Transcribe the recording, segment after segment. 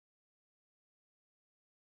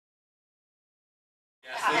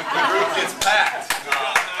Yes, the group gets packed.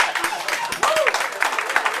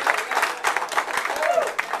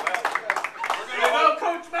 We're going to help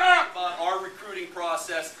Coach Mac our recruiting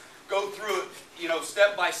process, go through it, you know,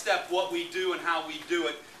 step by step, what we do and how we do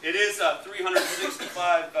it. It is a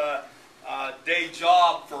 365 day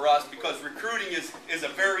job for us because recruiting is a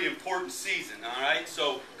very important season. All right,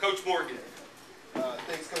 so Coach Morgan.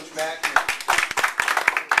 Thanks, Coach Mac.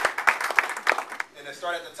 And to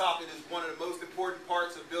start at the top, it is one of the most important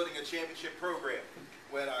parts of building a championship program.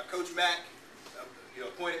 When Coach Mac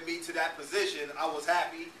appointed me to that position, I was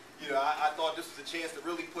happy. I thought this was a chance to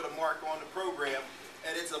really put a mark on the program.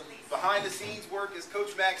 And it's a behind-the-scenes work, as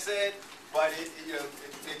Coach Mac said, but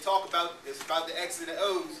it's about the X's and the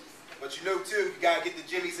O's. But too, you got to get the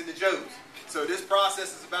Jimmies and the Joes. So this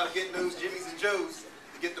process is about getting those Jimmies and Joes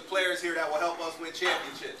to get the players here that will help us win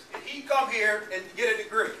championships. And he come here and get a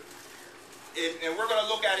degree. And we're going to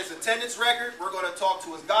look at his attendance record. We're going to talk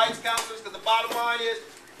to his guidance counselors, because the bottom line is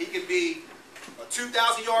he can be a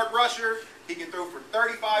 2,000-yard rusher. He can throw for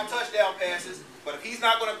 35 touchdown passes. But if he's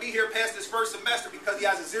not going to be here past his first semester because he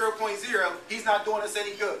has a 0.0, he's not doing us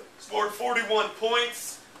any good. Scored 41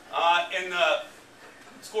 points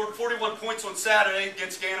scored 41 points on Saturday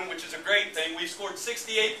against Ganem, which is a great thing. We've scored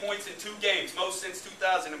 68 points in 2 games, most since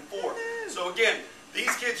 2004. So again,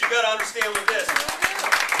 these kids, you got to understand with this.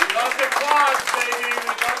 We love the quads, baby. We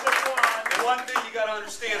love the quads. The one thing you got to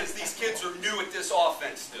understand is these kids are new at this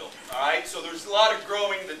offense still. All right, so there's a lot of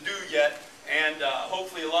growing to do yet. And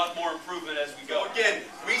hopefully a lot more improvement as we go. Again,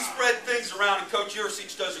 we spread things around, and Coach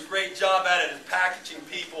Yurcich does a great job at it in packaging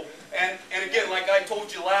people. And again, like I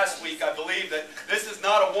told you last week, I believe that this is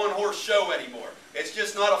not a one-horse show anymore. It's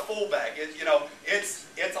just not a full bag.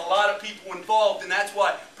 It's a lot of people involved, and that's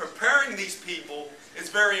why preparing these people is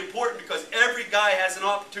very important, because every guy has an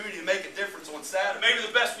opportunity to make a difference on Saturday. Maybe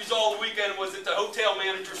the best result of the weekend was that the hotel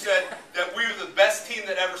manager said that we were the best team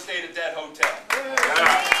that ever stayed at that hotel. And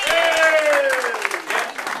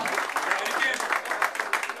again,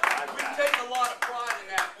 we take a lot of pride in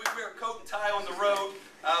that. We wear a coat and tie on the road.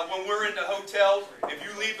 When we're in the hotel, if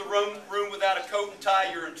you leave the room without a coat and tie,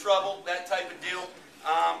 you're in trouble, that type of deal.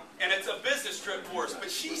 And it's a business trip for us. But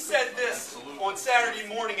she said this on Saturday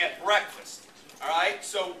morning at breakfast. All right,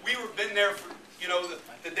 so we've been there for,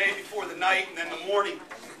 the day before the night and then the morning.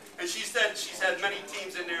 And she said she's had many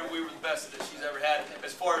teams in there, and we were the best that she's ever had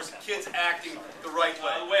as far as kids acting the right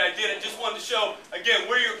way. The way I did it, just wanted to show, again,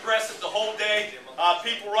 we're aggressive the whole day.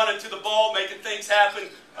 People running to the ball, making things happen.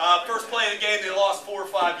 First play of the game, they lost 4 or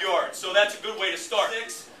 5 yards. So that's a good way to start.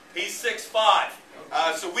 He's 6'5".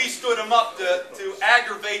 So we stood him up to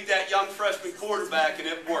aggravate that young freshman quarterback, and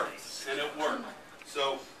it worked.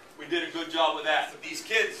 So we did a good job with that. These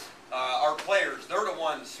kids, our players, they're the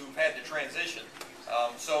ones who've had to transition.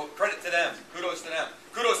 So credit to them. Kudos to them.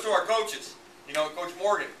 Kudos to our coaches. Coach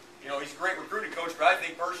Morgan, he's a great recruiting coach, but I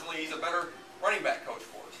think personally he's a better running back coach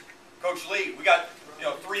for us. Coach Lee, we got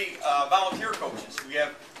 3 volunteer coaches. We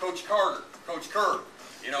have Coach Carter, Coach Kerr,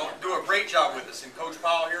 do a great job with us, and Coach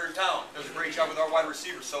Powell here in town does a great job with our wide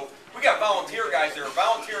receivers. So we got volunteer guys that are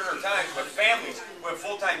volunteering their time, but families who have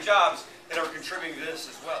full-time jobs that are contributing to this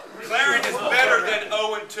as well. Clarion is better than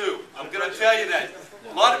 0-2. I'm going to tell you that.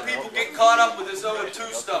 A lot of people get caught up with this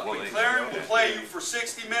 0-2 stuff. But Clarion will play you for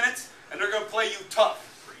 60 minutes, and they're going to play you tough.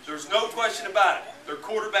 There's no question about it. Their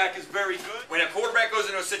quarterback is very good. When a quarterback goes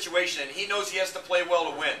into a situation and he knows he has to play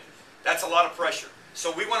well to win, that's a lot of pressure.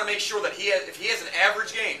 So we want to make sure that if he has an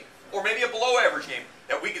average game, or maybe a below average game,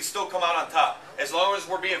 that we can still come out on top, as long as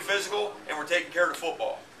we're being physical and we're taking care of the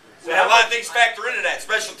football. And a lot of things factor into that.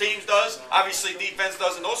 Special teams does, obviously defense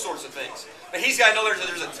does, and those sorts of things. But he's got to know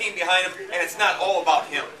there's a team behind him, and it's not all about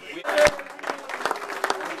him.